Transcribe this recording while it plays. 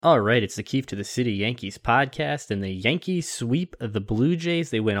All right, it's the Keefe to the City Yankees podcast, and the Yankees sweep the Blue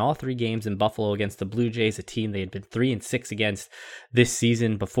Jays. They win all three games in Buffalo against the Blue Jays, a team they had been 3-6 against this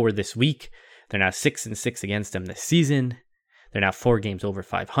season before this week. They're now 6-6 against them this season. They're now 4 games over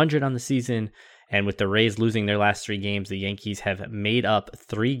 500 on the season, and with the Rays losing their last 3 games, the Yankees have made up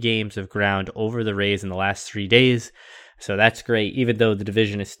 3 games of ground over the Rays in the last 3 days. So that's great, even though the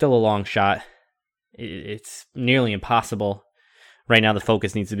division is still a long shot. It's nearly impossible. Right now, the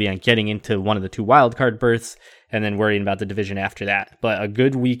focus needs to be on getting into one of the 2 wildcard berths and then worrying about the division after that. But a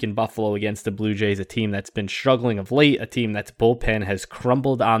good week in Buffalo against the Blue Jays, a team that's been struggling of late, a team that's bullpen has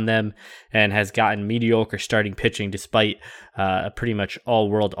crumbled on them and has gotten mediocre starting pitching despite a pretty much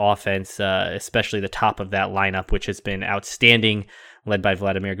all-world offense, especially the top of that lineup, which has been outstanding, led by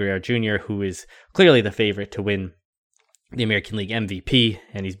Vladimir Guerrero Jr., who is clearly the favorite to win the American League MVP,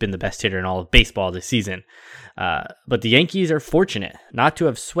 and he's been the best hitter in all of baseball this season. But the Yankees are fortunate not to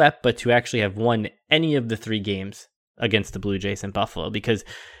have swept, but to actually have won any of the 3 games against the Blue Jays in Buffalo, because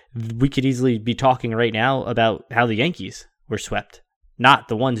we could easily be talking right now about how the Yankees were swept. Not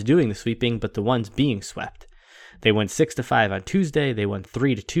the ones doing the sweeping, but the ones being swept. They won 6-5 on Tuesday, they won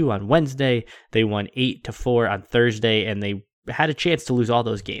 3-2 on Wednesday, they won 8-4 on Thursday, and they had a chance to lose all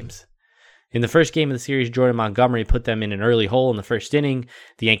those games. In the first game of the series, Jordan Montgomery put them in an early hole in the first inning.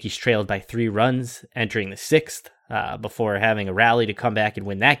 The Yankees trailed by 3 runs entering the 6th before having a rally to come back and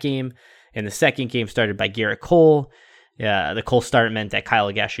win that game. In the second game started by Garrett Cole. The Cole start meant that Kyle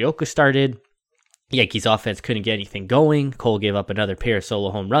Higashioka started. The Yankees offense couldn't get anything going. Cole gave up another pair of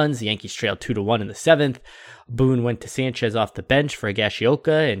solo home runs. The Yankees trailed 2-1 in the 7th. Boone went to Sanchez off the bench for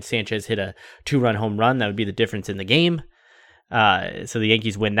Higashioka, and Sanchez hit a 2-run home run. That would be the difference in the game. So the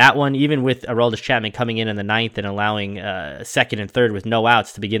Yankees win that one, even with Aroldis Chapman coming in the 9th and allowing second and third with no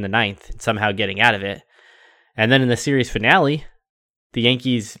outs to begin the 9th and somehow getting out of it. And then in the series finale, the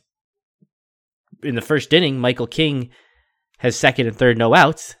Yankees, in the first inning, Michael King has second and third no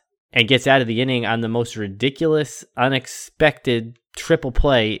outs and gets out of the inning on the most ridiculous, unexpected triple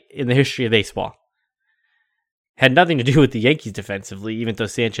play in the history of baseball. Had nothing to do with the Yankees defensively, even though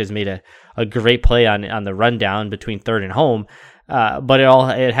Sanchez made a great play on the rundown between third and home. But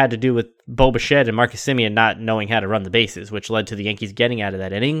it had to do with Bo Bichette and Marcus Semien not knowing how to run the bases, which led to the Yankees getting out of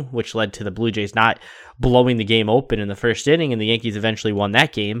that inning, which led to the Blue Jays not blowing the game open in the first inning, and the Yankees eventually won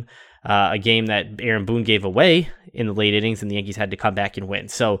that game, a game that Aaron Boone gave away in the late innings, and the Yankees had to come back and win.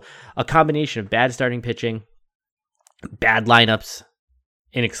 So a combination of bad starting pitching, bad lineups,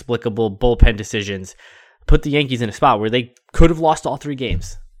 inexplicable bullpen decisions, put the Yankees in a spot where they could have lost all 3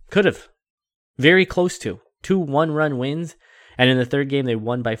 games. Could have. Very close to. 2 one-run wins. And in the third game, they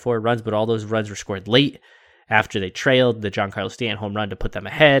won by 4 runs, but all those runs were scored late after they trailed the Giancarlo Stanton home run to put them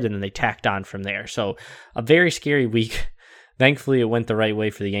ahead, and then they tacked on from there. So a very scary week. Thankfully, it went the right way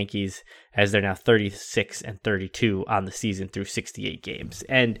for the Yankees, as they're now 36-32 on the season through 68 games.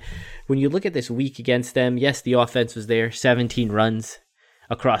 And when you look at this week against them, yes, the offense was there, 17 runs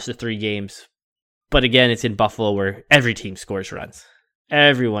across the 3 games. But again, it's in Buffalo where every team scores runs.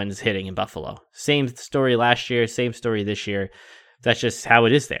 Everyone's hitting in Buffalo. Same story last year, same story this year. That's just how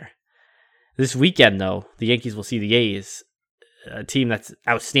it is there. This weekend, though, the Yankees will see the A's, a team that's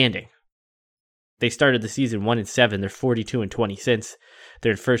outstanding. They started the season 1-7. They're 42-20 since.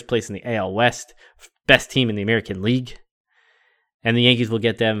 They're in first place in the AL West, best team in the American League. And the Yankees will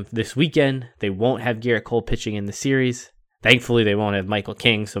get them this weekend. They won't have Garrett Cole pitching in the series. Thankfully, they won't have Michael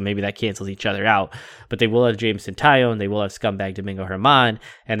King, so maybe that cancels each other out. But they will have Jameson Taillon, they will have scumbag Domingo Germán,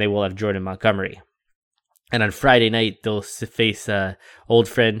 and they will have Jordan Montgomery. And on Friday night, they'll face old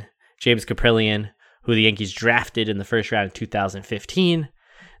friend James Kaprielian, who the Yankees drafted in the first round in 2015.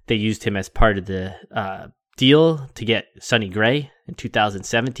 They used him as part of the deal to get Sonny Gray in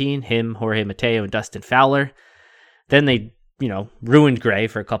 2017, him, Jorge Mateo, and Dustin Fowler. Then they, ruined Gray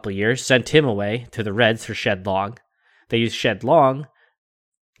for a couple of years, sent him away to the Reds for Shed Long. They used Shed Long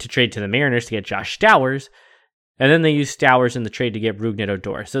to trade to the Mariners to get Josh Stowers, and then they used Stowers in the trade to get Rougned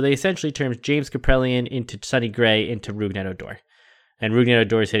Odor. So they essentially turned James Kaprielian into Sonny Gray into Rougned Odor. And Rougned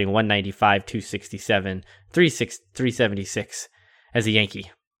Odor is hitting 195, 267, 376 as a Yankee.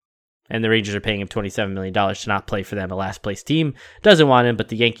 And the Rangers are paying him $27 million to not play for them, a last-place team. Doesn't want him, but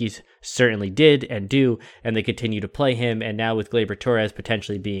the Yankees certainly did and do, and they continue to play him. And now with Gleyber Torres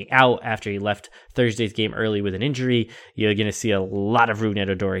potentially being out after he left Thursday's game early with an injury, you're going to see a lot of Rougned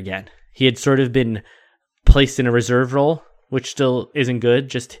Odor again. He had sort of been placed in a reserve role, which still isn't good,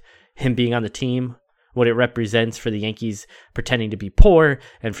 just him being on the team, what it represents for the Yankees pretending to be poor,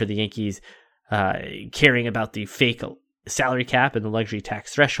 and for the Yankees caring about the fake salary cap and the luxury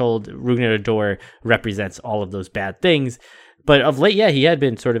tax threshold. Rougned Odor represents all of those bad things. But of late, he had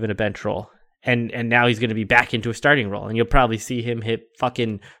been sort of in a bench role. And now he's going to be back into a starting role. And you'll probably see him hit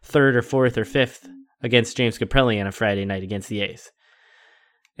fucking third or fourth or fifth against James Kaprielian on a Friday night against the A's.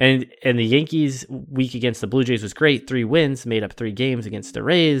 And the Yankees' week against the Blue Jays was great. 3 wins, made up 3 games against the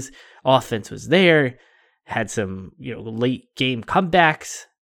Rays. Offense was there. Had some late game comebacks.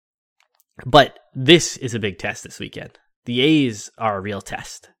 But this is a big test this weekend. The A's are a real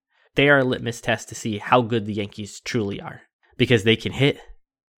test. They are a litmus test to see how good the Yankees truly are. Because they can hit.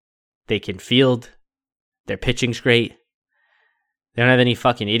 They can field. Their pitching's great. They don't have any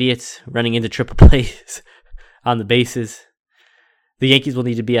fucking idiots running into triple plays on the bases. The Yankees will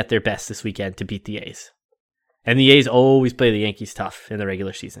need to be at their best this weekend to beat the A's. And the A's always play the Yankees tough in the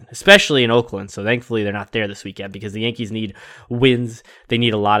regular season, especially in Oakland. So thankfully they're not there this weekend because the Yankees need wins. They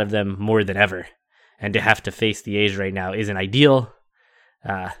need a lot of them more than ever. And to have to face the A's right now isn't ideal.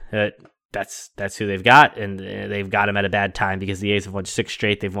 That's who they've got, and they've got them at a bad time because the A's have won 6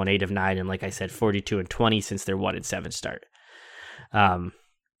 straight. They've won 8 of 9, and like I said, 42-20 since their 1-7 start.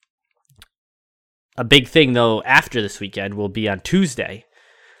 A big thing, though, after this weekend will be on Tuesday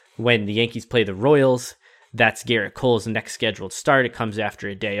when the Yankees play the Royals. That's Garrett Cole's next scheduled start. It comes after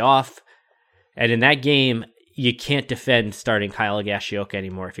a day off. And in that game, you can't defend starting Kyle Higashioka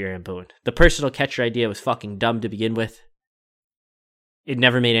anymore if you're Aaron Boone. The personal catcher idea was fucking dumb to begin with. It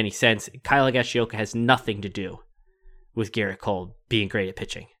never made any sense. Kyle Higashioka has nothing to do with Garrett Cole being great at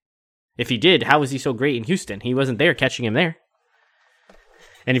pitching. If he did, how was he so great in Houston? He wasn't there catching him there.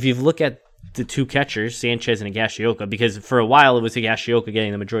 And if you look at the 2 catchers, Sanchez and Higashioka, because for a while it was Higashioka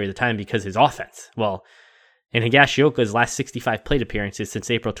getting the majority of the time because his offense. Well, in Higashioka's last 65 plate appearances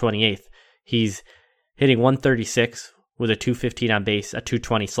since April 28th, he's hitting 136 with a 215 on base, a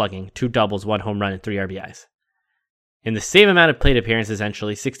 220 slugging, 2 doubles, 1 home run, and 3 RBIs. In the same amount of plate appearances,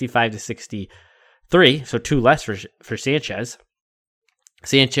 essentially, 65 to 63, so 2 less for Sanchez.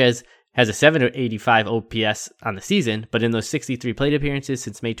 Sanchez has a 785 OPS on the season, but in those 63 plate appearances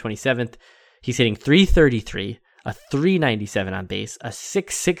since May 27th, he's hitting 333, a 397 on base, a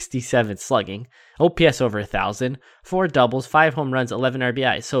 667 slugging, OPS over 1,000, 4 doubles, 5 home runs, 11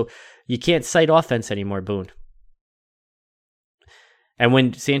 RBIs. So you can't cite offense anymore, Boone. And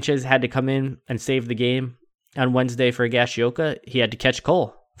when Sanchez had to come in and save the game on Wednesday for Higashioka, he had to catch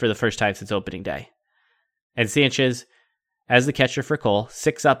Cole for the first time since opening day. And Sanchez, as the catcher for Cole,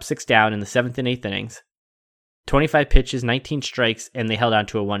 6 up, 6 down in the 7th and 8th innings, 25 pitches, 19 strikes, and they held on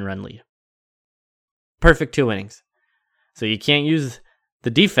to a 1-run lead. Perfect 2 innings. So you can't use the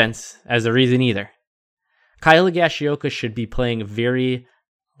defense as a reason either. Kyle Higashioka should be playing very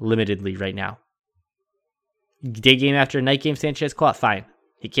limitedly right now. Day game after night game, Sanchez caught, fine.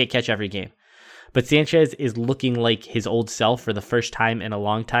 He can't catch every game. But Sanchez is looking like his old self for the first time in a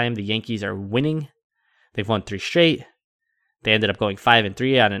long time. The Yankees are winning. They've won 3 straight. They ended up going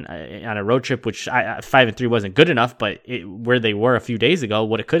 5-3 on a road trip, which 5-3 wasn't good enough, but where they were a few days ago,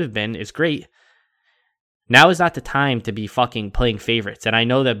 what it could have been is great. Now is not the time to be fucking playing favorites. And I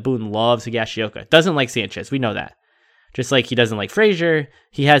know that Boone loves Higashioka. Doesn't like Sanchez. We know that. Just like he doesn't like Frazier,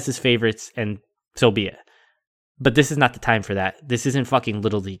 he has his favorites, and so be it. But this is not the time for that. This isn't fucking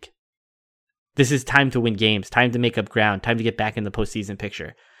Little League. This is time to win games, time to make up ground, time to get back in the postseason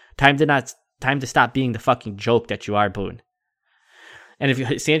picture. Time to stop being the fucking joke that you are, Boone. And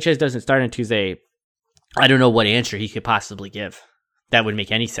if Sanchez doesn't start on Tuesday, I don't know what answer he could possibly give that would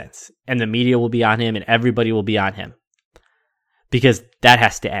make any sense. And the media will be on him and everybody will be on him. Because that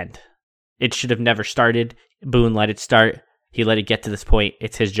has to end. It should have never started. Boone let it start. He let it get to this point.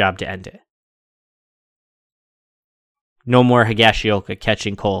 It's his job to end it. No more Higashioka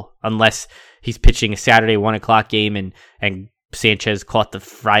catching Cole unless he's pitching a Saturday 1 o'clock game and Sanchez caught the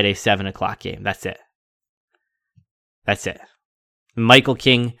Friday 7 o'clock game. That's it. That's it. Michael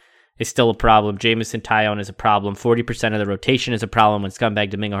King is still a problem. Jameson Taillon is a problem. 40% of the rotation is a problem. When Scumbag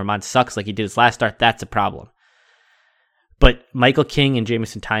Domingo Germán sucks like he did his last start, that's a problem. But Michael King and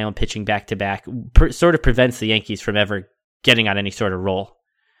Jameson Taillon pitching back-to-back sort of prevents the Yankees from ever getting on any sort of roll.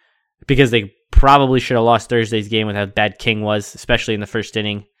 Because they probably should have lost Thursday's game with how bad King was, especially in the first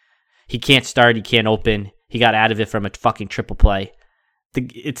inning. He can't start. He can't open. He got out of it from a fucking triple play.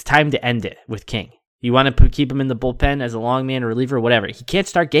 It's time to end it with King. You want to keep him in the bullpen as a long man or reliever, whatever. He can't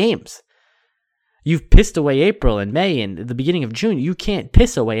start games. You've pissed away April and May and the beginning of June. You can't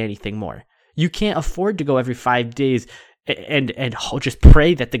piss away anything more. You can't afford to go every 5 days and just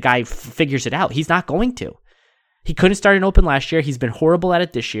pray that the guy figures it out. He's not going to. He couldn't start an open last year. He's been horrible at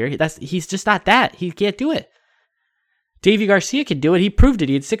it this year. He's just not that. He can't do it. Davey Garcia can do it. He proved it.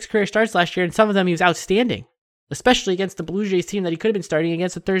 He had 6 career starts last year, and some of them he was outstanding. especially against the Blue Jays team that he could have been starting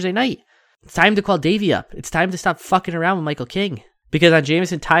against on Thursday night. It's time to call Davey up. It's time to stop fucking around with Michael King. Because on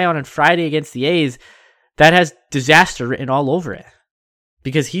Jameson Taillon on Friday against the A's, that has disaster written all over it.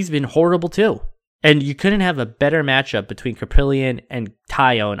 Because he's been horrible too. And you couldn't have a better matchup between Kaprielian and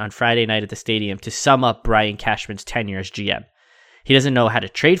Taillon on Friday night at the stadium to sum up Brian Cashman's tenure as GM. He doesn't know how to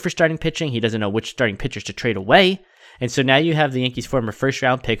trade for starting pitching. He doesn't know which starting pitchers to trade away. And so now you have the Yankees' former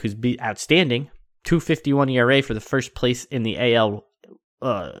first-round pick who's outstanding, 2.51 ERA for the first place in the AL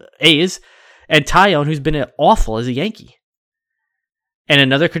A's, and Taillon, who's been awful as a Yankee. And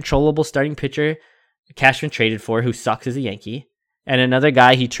another controllable starting pitcher Cashman traded for who sucks as a Yankee, and another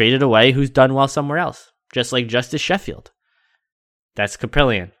guy he traded away who's done well somewhere else, just like Justice Sheffield. That's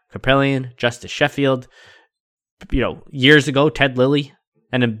Kaprielian. Kaprielian, Justice Sheffield, years ago, Ted Lilly,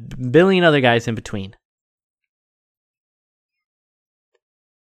 and a billion other guys in between.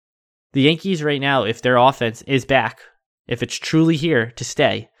 The Yankees right now, if their offense is back, if it's truly here to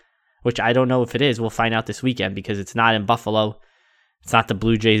stay, which I don't know if it is, we'll find out this weekend because it's not in Buffalo. It's not the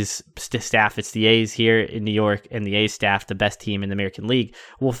Blue Jays staff, it's the A's here in New York, and the A's staff, the best team in the American League.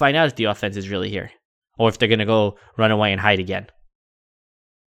 We'll find out if the offense is really here, or if they're going to go run away and hide again.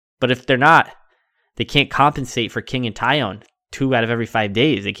 But if they're not, they can't compensate for King and Taillon 2 out of every 5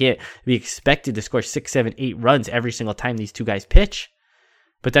 days. They can't be expected to score 6, 7, 8 runs every single time these two guys pitch.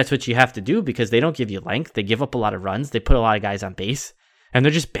 But that's what you have to do because they don't give you length. They give up a lot of runs. They put a lot of guys on base, and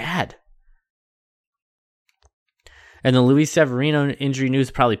they're just bad. And the Luis Severino injury news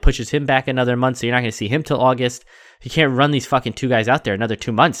probably pushes him back another month, so you're not going to see him till August. You can't run these fucking two guys out there another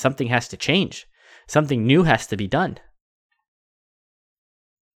 2 months. Something has to change. Something new has to be done.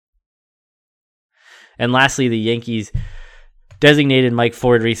 And lastly, the Yankees designated Mike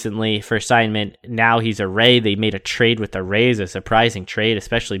Ford recently for assignment. Now he's a Ray. They made a trade with the Rays, a surprising trade,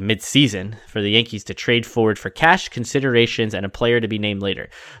 especially mid-season, for the Yankees to trade Ford for cash considerations and a player to be named later.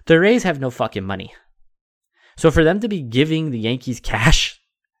 The Rays have no fucking money. So for them to be giving the Yankees cash,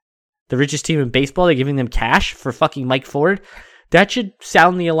 the richest team in baseball, they're giving them cash for fucking Mike Ford, that should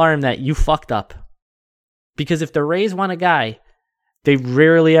sound the alarm that you fucked up. Because if the Rays want a guy, they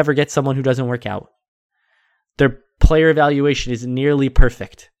rarely ever get someone who doesn't work out. Their player evaluation is nearly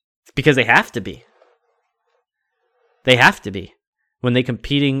perfect. It's because they have to be. They have to be. When they're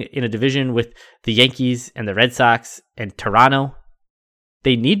competing in a division with the Yankees and the Red Sox and Toronto,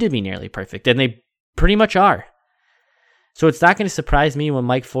 they need to be nearly perfect, and they pretty much are. So it's not going to surprise me when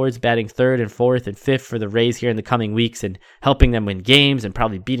Mike Ford's batting 3rd and 4th and 5th for the Rays here in the coming weeks and helping them win games and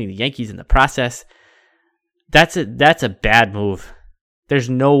probably beating the Yankees in the process. That's a bad move. There's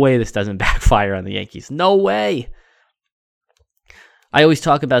no way this doesn't backfire on the Yankees. No way. I always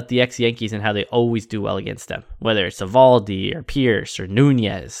talk about the ex-Yankees and how they always do well against them, whether it's Eovaldi or Pierce or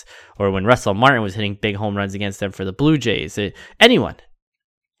Nunez, or when Russell Martin was hitting big home runs against them for the Blue Jays. Anyone.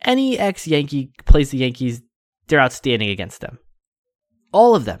 Any ex-Yankee plays the Yankees, they're outstanding against them.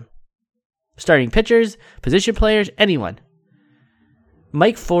 All of them. Starting pitchers, position players, anyone.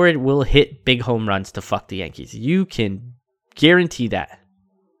 Mike Ford will hit big home runs to fuck the Yankees. You can guarantee that.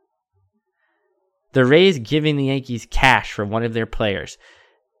 The Rays giving the Yankees cash for one of their players.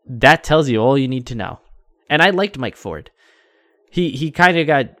 That tells you all you need to know. And I liked Mike Ford. He kind of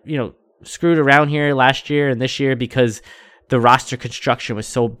got, screwed around here last year and this year because the roster construction was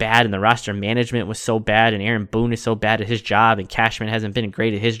so bad and the roster management was so bad and Aaron Boone is so bad at his job and Cashman hasn't been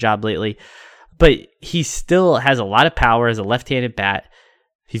great at his job lately. But he still has a lot of power as a left-handed bat.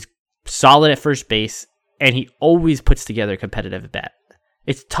 He's solid at first base and he always puts together a competitive at-bat.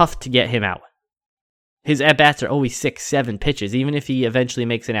 It's tough to get him out. His at-bats are always 6, 7 pitches, even if he eventually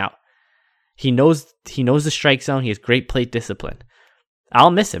makes it out. He knows the strike zone. He has great plate discipline.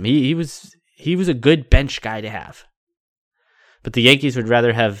 I'll miss him. He was a good bench guy to have. But the Yankees would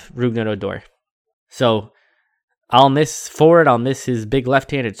rather have Rougned Odor. So I'll miss Ford. I'll miss his big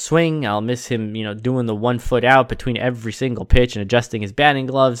left-handed swing. I'll miss him, doing the 1 foot out between every single pitch and adjusting his batting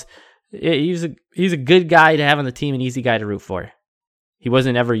gloves. He's a good guy to have on the team, an easy guy to root for. He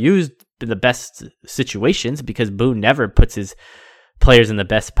wasn't ever used in the best situations because Boone never puts his players in the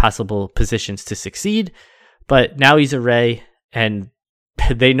best possible positions to succeed. But now he's a Ray, and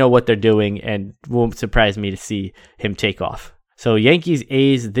they know what they're doing, and won't surprise me to see him take off. So Yankees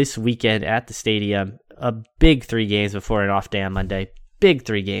A's this weekend at the stadium. A big 3 games before an off day on Monday. Big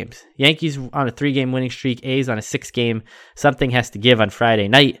 3 games. Yankees on a 3-game winning streak. A's on a 6-game. Something has to give on Friday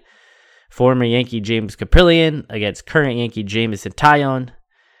night. Former Yankee James Kaprielian against current Yankee Jameson Taillon.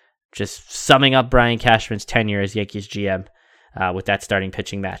 Just summing up Brian Cashman's tenure as Yankees GM with that starting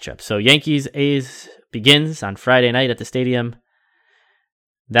pitching matchup. So Yankees A's begins on Friday night at the stadium.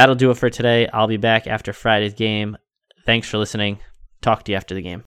 That'll do it for today. I'll be back after Friday's game. Thanks for listening. Talk to you after the game.